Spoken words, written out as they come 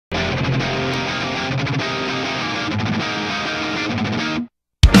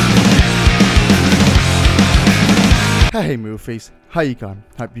Hey Wolfys, how you going?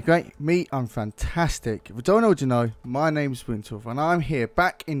 Hope you're great. Me, I'm fantastic. If you don't know what you know, my name's Winter and I'm here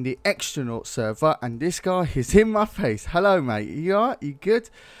back in the Extronus server and this guy is in my face. Hello mate, you alright? You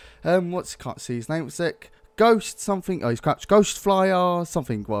good? Can't see his name, what's it? Ghost something, oh he's crouched, Ghost Flyer,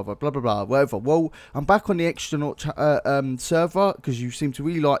 something, whatever, blah blah blah, whatever. Well, I'm back on the Extronus server because you seem to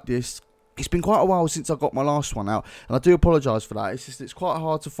really like this. It's been quite a while since I got my last one out, and I do apologise for that. It's just it's quite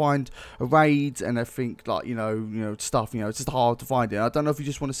hard to find a raid and everything like you know stuff. It's just hard to find it. I don't know if you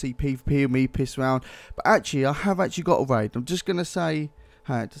just want to see PvP or me piss around, but actually I have actually got a raid. I'm just gonna say,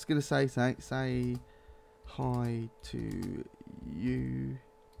 hey, say hi to YouTube.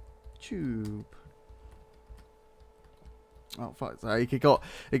 Oh fuck's sake! It got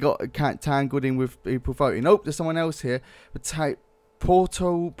tangled in with people voting. Oh, there's someone else here. But take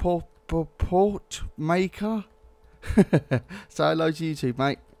Port maker. So hello to YouTube,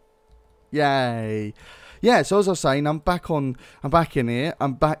 mate. Yay. Yeah, so as I was saying, I'm back on here.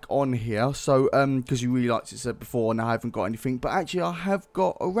 So because you really liked it said before and I haven't got anything, but actually I have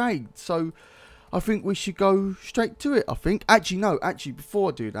got a raid. So I think we should go straight to it, I think. Actually no, before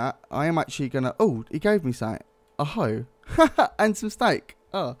I do that, I am actually gonna he gave me something. A hoe. And some steak.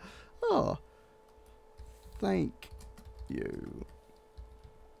 Oh. Thank you.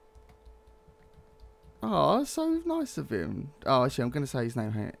 Oh, so nice of him. Oh, actually, I'm going to say his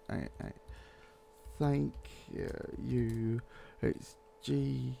name. Hey. Thank you. It's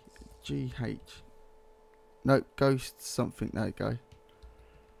G-H. No, Ghost something. There you go.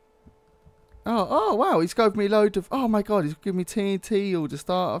 Oh, wow. He's given me a load of... Oh, my God. He's giving me TNT, all the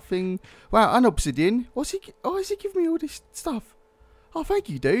starter thing. Wow, and obsidian. What's he... Oh, is he giving me all this stuff? Oh, thank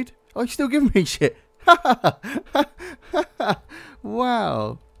you, dude. Oh, he's still giving me shit.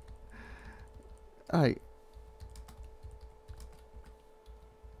 Wow. Hey.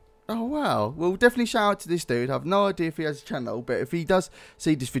 Oh wow. Well, definitely shout out to this dude. I have no idea if he has a channel, but if he does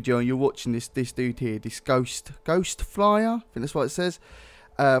see this video and you're watching this dude here, this Ghost Flyer, I think that's what it says.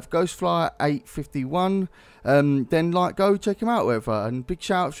 Ghost Flyer 851. Then go check him out, whatever. And big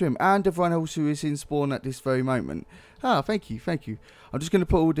shout out to him and everyone else who is in spawn at this very moment. Thank you. I'm just going to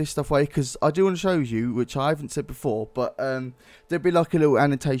put all this stuff away because I do want to show you, which I haven't said before, but there'll be like a little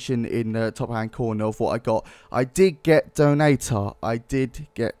annotation in the top hand corner of what I got. I did get donator. I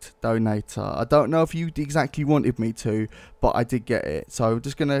don't know if you exactly wanted me to, but I did get it. So I'm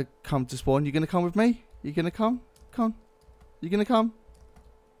just going to come to spawn. You going to come with me? You going to come? Come on. You going to come?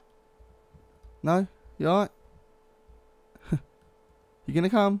 No? You alright? You going to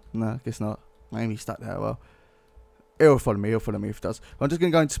come? No, I guess not. Maybe stuck there. Well. He'll follow me if it does. I'm just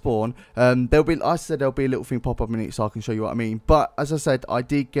going to go into spawn. There'll be a little thing pop up in it so I can show you what I mean. But as I said, I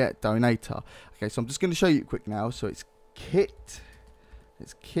did get donator. Okay, so I'm just going to show you quick now. So it's kit.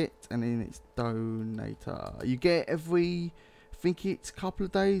 It's kit and then it's donator. You get every, I think it's a couple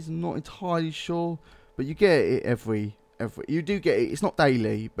of days. I'm not entirely sure. But you get it every, you do get it. It's not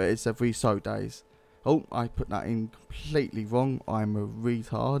daily, but it's every so days. Oh, I put that in completely wrong. I'm a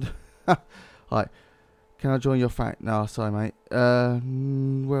retard. Right. Can I join your fact? No, sorry, mate.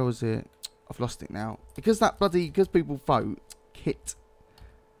 Where was it? I've lost it now. Because people vote. Kit.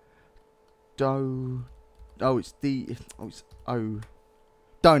 It's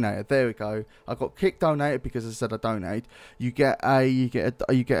donated. There we go. I got kick donated because I said I donate. You get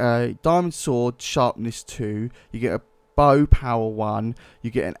a diamond sword sharpness 2. You get a bow power 1.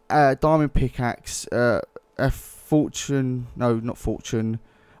 You get an diamond pickaxe. Fortune. No, not fortune.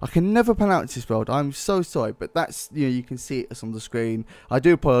 I can never pronounce this word. I'm so sorry, but that's, you can see it on the screen. I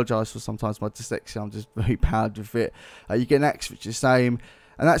do apologise for sometimes my dyslexia. I'm just very bad with it. You get an X, which is the same,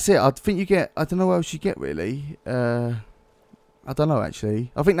 and that's it. I think you get. I don't know what else you get really. I don't know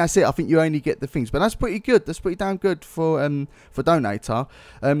actually. I think that's it. I think you only get the things, but that's pretty good. That's pretty damn good for donator.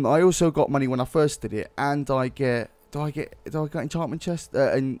 I also got money when I first did it, and I get. Do I get enchantment chest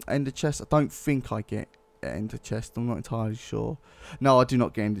and the chest? I don't think I get. Ender chest. I'm not entirely sure. No, I do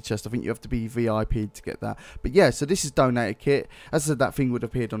not get ender chest. I think you have to be VIP'd to get that. But yeah, so this is donated kit. As I said, that thing would have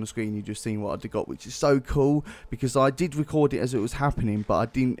appeared on the screen. You just seen what I'd got, which is so cool because I did record it as it was happening,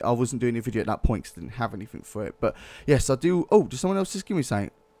 but I wasn't doing a video at that point because I didn't have anything for it. But yes, I do. Oh, does someone else just give me something?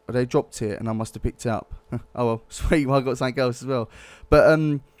 Oh, they dropped it and I must have picked it up. Oh well, sweet. Well, I got something else as well.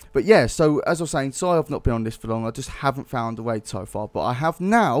 But yeah, so as I was saying, sorry I've not been on this for long. I just haven't found a raid so far. But I have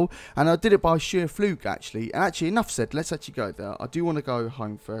now, and I did it by sheer fluke actually. And actually, enough said, let's actually go there. I do want to go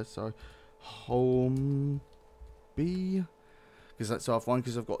home first. So, home B. Because that's our one,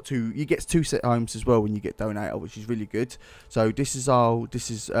 because I've got two. You get 2 set homes as well when you get donator, which is really good. So this is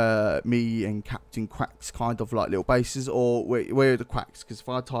me and Captain Quack's kind of like little bases, or where are the Quacks? Because if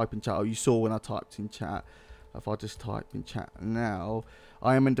I type in chat, you saw when I typed in chat, if I just type in chat now,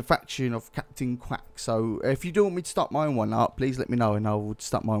 I am in the faction of Captain Quack. So if you do want me to start my own one up, please let me know and I will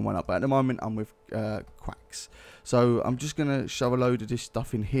start my own one up. But at the moment, I'm with Quacks. So I'm just going to shove a load of this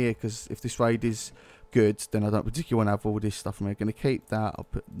stuff in here, because if this raid is good, then I don't particularly want to have all this stuff in there. I'm going to keep that. I'll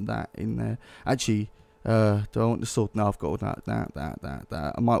put that in there. Actually, do I want the sword? No, I've got all that.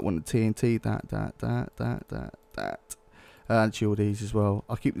 I might want the TNT. That. Actually, all these as well.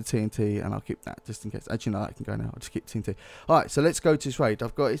 I'll keep the TNT and I'll keep that just in case. Actually, no, I can go now. I'll just keep TNT. All right, so let's go to this raid.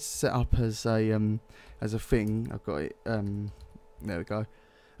 I've got it set up as a thing. I've got it. There we go.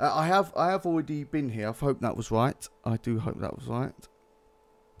 I have already been here. I hope that was right. I do hope that was right.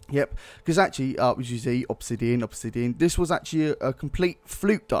 Yep, because actually, as you see, obsidian. This was actually a complete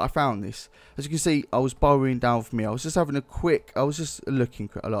fluke that I found this. As you can see, I was burrowing down for me. I was just having I was just looking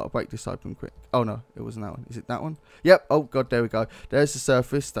quick. I'll break this open quick. Oh no, it wasn't that one. Is it that one? Yep. Oh god, there we go. There's the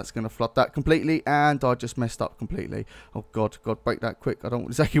surface. That's going to flood that completely, and I just messed up completely. Oh god, break that quick. I don't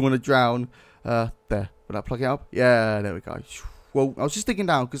exactly want to drown. There. Will that plug it up? Yeah, there we go. Well, I was just digging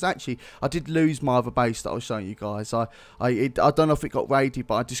down because actually I did lose my other base that I was showing you guys. I don't know if it got raided,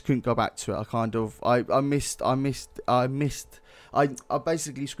 but I just couldn't go back to it. I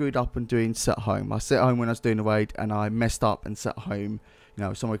basically screwed up on doing set home. I set home when I was doing the raid, and I messed up and set home, you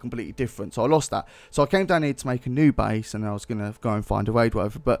know, somewhere completely different. So I lost that. So I came down here to make a new base, and I was gonna go and find a raid,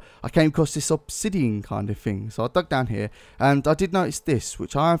 whatever. But I came across this obsidian kind of thing. So I dug down here, and I did notice this,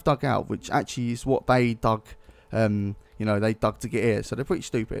 which I have dug out, which actually is what they dug. You know, they dug to get here, so they're pretty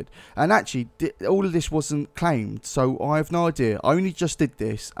stupid. And actually, all of this wasn't claimed, so I have no idea. I only just did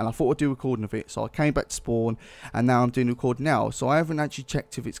this, and I thought I'd do a recording of it, so I came back to spawn, and now I'm doing a recording now. So I haven't actually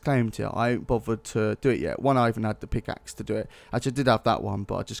checked if it's claimed yet. I ain't bothered to do it yet. One, I even had the pickaxe to do it. Actually, I did have that one,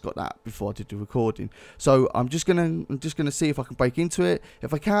 but I just got that before I did the recording. So I'm just gonna see if I can break into it.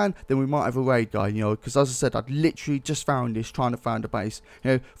 If I can, then we might have a raid guy, you know, because as I said, I'd literally just found this, trying to find a base.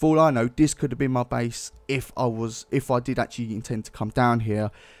 You know, for all I know, this could have been my base if I did actually intend to come down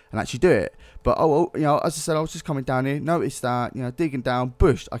here and actually do it. But oh well, you know, as I said, I was just coming down here, noticed that, you know, digging down,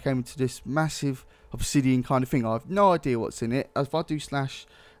 bush, I came into this massive obsidian kind of thing. I have no idea what's in it. If I do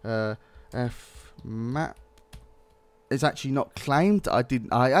 /f map, it's actually not claimed. I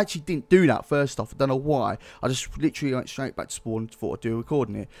actually didn't do that first off. I don't know why. I just literally went straight back to spawn and thought I'd do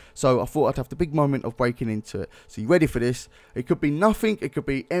recording it. So I thought I'd have the big moment of breaking into it. So you ready for this? It could be nothing, it could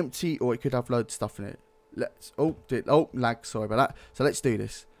be empty, or it could have loads of stuff in it. Lag, sorry about that. So let's do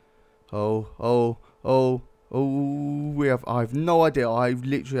this. I have no idea. I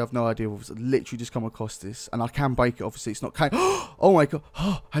literally have no idea. I've literally just come across this, and I can break it. Obviously, it's not. Oh my god!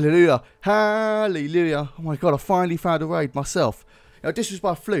 Oh, hallelujah! Hallelujah! Oh my god! I finally found a raid myself. You know, this was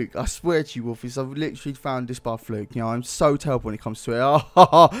by fluke. I swear to you, Wolfys, I've literally found this by fluke. You know, I'm so terrible when it comes to it.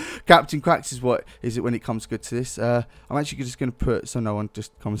 Oh, Captain Cracks is what is it when it comes good to this. I'm actually just going to put so no one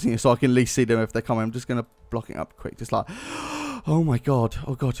just comes in here, so I can at least see them if they come in. I'm just going to block it up quick, just like. Oh my god!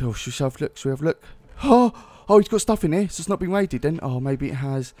 Oh god! Oh, should we have a look? Should we have a look? Oh, he's got stuff in here, so it's not been raided then. Oh, maybe it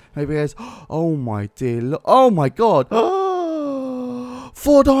has. Maybe it has. Oh my dear. Look. Oh my god.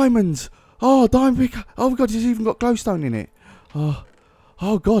 4 diamonds. Oh, diamond pick. Oh my god, he's even got glowstone in it. Oh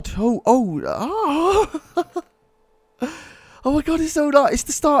god. Oh my god, it's all that. It's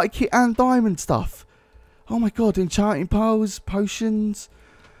the starter kit and diamond stuff. Oh my god, enchanting pearls, potions.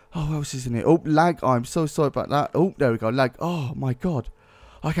 Oh, what else is in it? Oh, lag. I'm so sorry about that. Oh, there we go. Lag. Oh my god.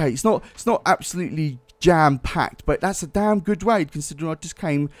 Okay, it's not absolutely jam-packed, but that's a damn good raid considering I just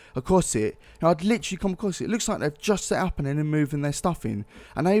came across it. And I'd literally come across it. It looks like they've just set up and then moving their stuff in.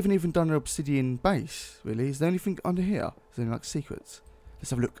 And they haven't even done an obsidian base, really. Is there anything under here? Is there any, like, secrets? Let's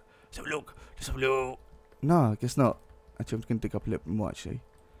have a look. Let's have a look. Let's have a look. No, I guess not. Actually, I'm just going to dig up a little bit more, actually.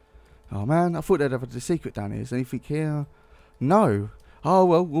 Oh, man. I thought they'd have a secret down here. Is there anything here? No. Oh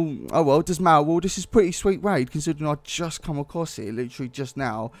well, doesn't matter. Well, this is pretty sweet raid considering I just come across it literally just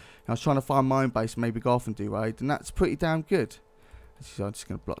now. I was trying to find my own base and maybe go off and do raid, and that's pretty damn good. So I'm just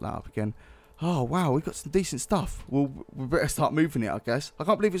going to block that up again. Oh wow, we got some decent stuff. Well, we better start moving it, I guess. I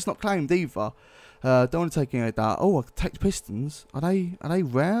can't believe it's not claimed either. Don't want to take any of that. Oh, I'll take the pistons. Are they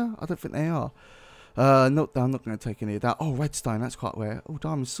rare? I don't think they are. I'm not going to take any of that. Oh, redstone, that's quite rare. Oh,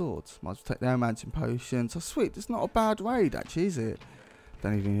 diamond swords. Might as well take their mountain potions. Oh, sweet. It's not a bad raid, actually, is it?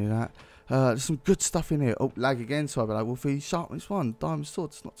 Don't even need that. There's some good stuff in here. Oh, lag again. Sorry about that. Wolfy, sharpness 1. Diamond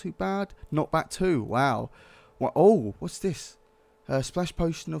swords. Not too bad. Knockback 2. Wow. Oh, what's this? Splash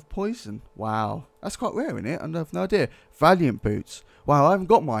potion of poison. Wow. That's quite rare, isn't it? I have no idea. Valiant boots. Wow, I haven't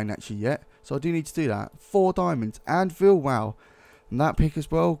got mine actually yet. So I do need to do that. 4 diamonds. Anvil. Wow. And that pick as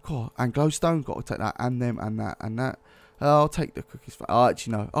well. God. And glowstone. Got to take that. And them. And that. And that. I'll take the cookies. Oh,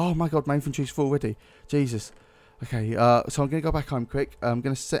 actually, no. Oh, my God. My inventory's full already. Jesus. Okay, so I'm going to go back home quick. I'm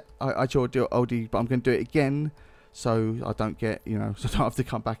going to set... I do OD, but I'm going to do it again. So I don't get, you know, so I don't have to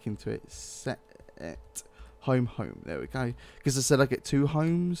come back into it. Set it. Home. There we go. Because I said I get 2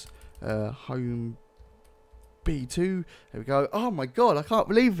 homes. Home B2. There we go. Oh my god, I can't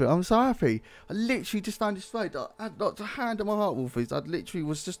believe it. I'm so happy. I literally just found this raid. I had not a hand on my heart,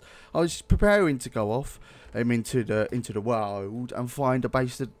 Wolfies. I was preparing to go off into the world and find a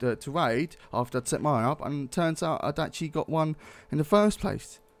base to raid after I'd set mine up, and it turns out I'd actually got one in the first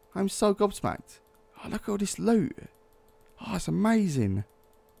place. I'm so gobsmacked. Oh, look at all this loot. Oh, it's amazing.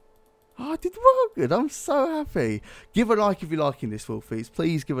 Oh, I did well good. I'm so happy. Give a like if you're liking this, Wolfies.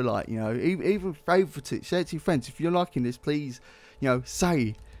 Please give a like. You know, even favourite it, share it to your friends. If you're liking this, please, you know,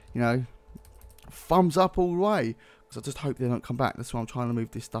 say, you know, thumbs up all the way. Because I just hope they don't come back. That's why I'm trying to move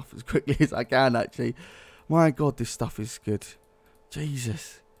this stuff as quickly as I can. Actually, my God, this stuff is good.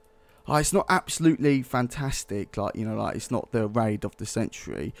 Jesus. Oh, it's not absolutely fantastic. Like, you know, like it's not the raid of the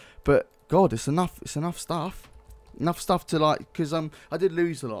century, but God, it's enough. It's enough stuff. Enough stuff to like, because I did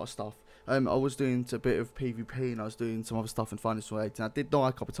lose a lot of stuff. I was doing a bit of PvP and I was doing some other stuff and finding some raids, and I did die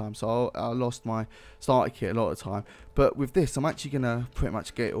a couple of times, so I lost my starter kit a lot of the time. But with this, I'm actually gonna pretty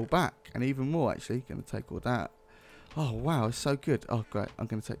much get it all back, and even more actually. Gonna take all that. Oh wow, it's so good. Oh great, I'm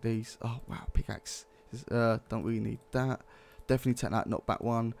gonna take these. Oh wow, pickaxe. Don't really need that. Definitely take that knockback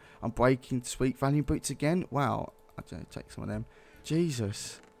one. I'm breaking sweet value boots again. Wow, I'm gonna take some of them.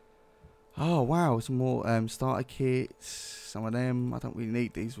 Jesus. Oh wow, some more starter kits, some of them. I don't really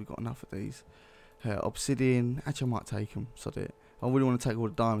need these, we've got enough of these. Obsidian, actually I might take them, sod it. I really want to take all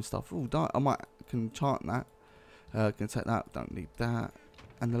the diamond stuff. Oh, I might can enchant that. Can take that, don't need that.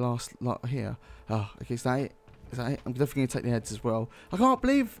 And the last lot here. Oh, okay, is that it? Is that it? I'm definitely going to take the heads as well. I can't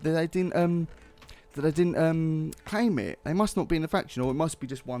believe that they didn't claim it. They must not be in the faction, or it must be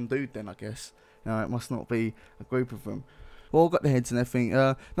just one dude then, I guess. You know, it must not be a group of them. Well, I've got the heads and everything.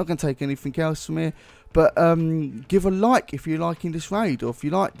 Not going to take anything else from here. But give a like if you're liking this raid, or if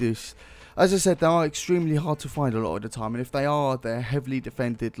you like this. As I said, they are extremely hard to find a lot of the time. And if they are, they're heavily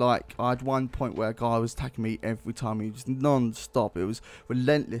defended. Like, I had one point where a guy was attacking me every time. He was non-stop. It was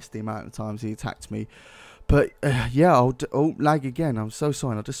relentless the amount of times he attacked me. But, yeah, I'll lag again. I'm so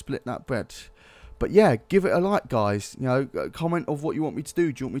sorry. I'll just split that bread. But yeah, give it a like, guys. You know, comment of what you want me to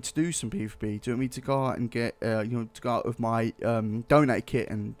do. Do you want me to do some PvP? Do you want me to go out and get, you know, to go out with my donate kit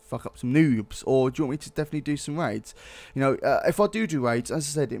and fuck up some noobs? Or do you want me to definitely do some raids? You know, if I do raids, as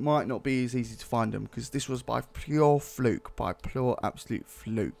I said, it might not be as easy to find them, because this was by pure fluke, by pure absolute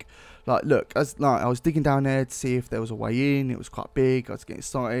fluke. Like, look, I was digging down there to see if there was a way in. It was quite big. I was getting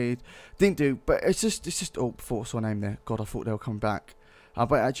started. Didn't do, but it's just. Oh, before I saw a name there. God, I thought they were coming back. I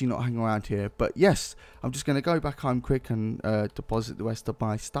might actually not hang around here, but yes, I'm just going to go back home quick and deposit the rest of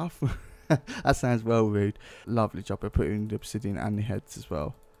my stuff. That sounds well rude. Lovely job of putting the obsidian and the heads as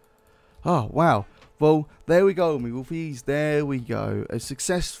well. Oh, wow. Well, there we go, me Wolfies. There we go. A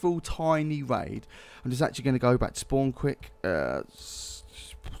successful tiny raid. I'm just actually going to go back to spawn quick.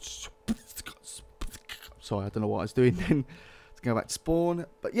 Sorry, I don't know what I was doing then. Go back to spawn,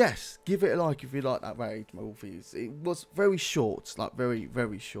 but yes, give it a like if you like that raid, my Wolfies. It was very short, like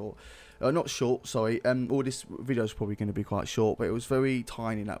very short. Not short, sorry. All this video is probably going to be quite short, but it was very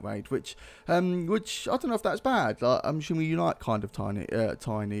tiny, that raid, which I don't know if that's bad. Like, I'm assuming you like kind of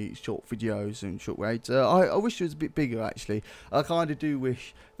tiny short videos and short raids. I wish it was a bit bigger actually. I kind of do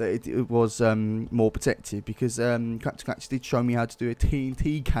wish that it was more protected, because Captain Catch did show me how to do a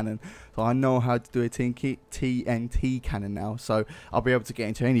TNT cannon, so I know how to do a TNT cannon now. So I'll be able to get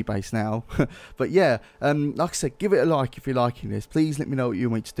into any base now. But yeah, like I said, give it a like if you're liking this. Please let me know what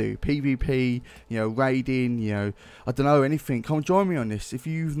you want me to do. PvP, you know, raiding, you know, I don't know, anything. Come join me on this. If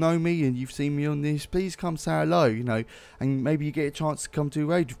you know me and you've seen me on this, please come say hello, you know, and maybe you get a chance to come to a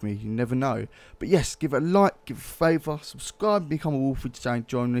raid with me. You never know. But yes, give it a like, give it a favour, subscribe, become a Wolfie to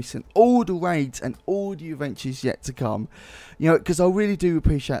join this and all the raids and all the adventures yet to come. You know, because I really do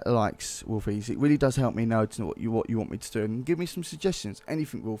appreciate the likes, Wolfies. It really does help me know to know what you want me to do, and give me some suggestions.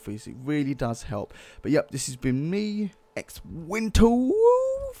 Anything, Wolfies. It really does help. But yep, this has been me, Winter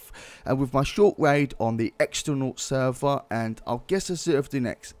Wolf, and with my short raid on the Extronus server, and I'll guess I'll see you after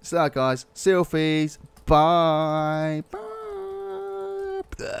next. So guys, selfies, bye. Bye.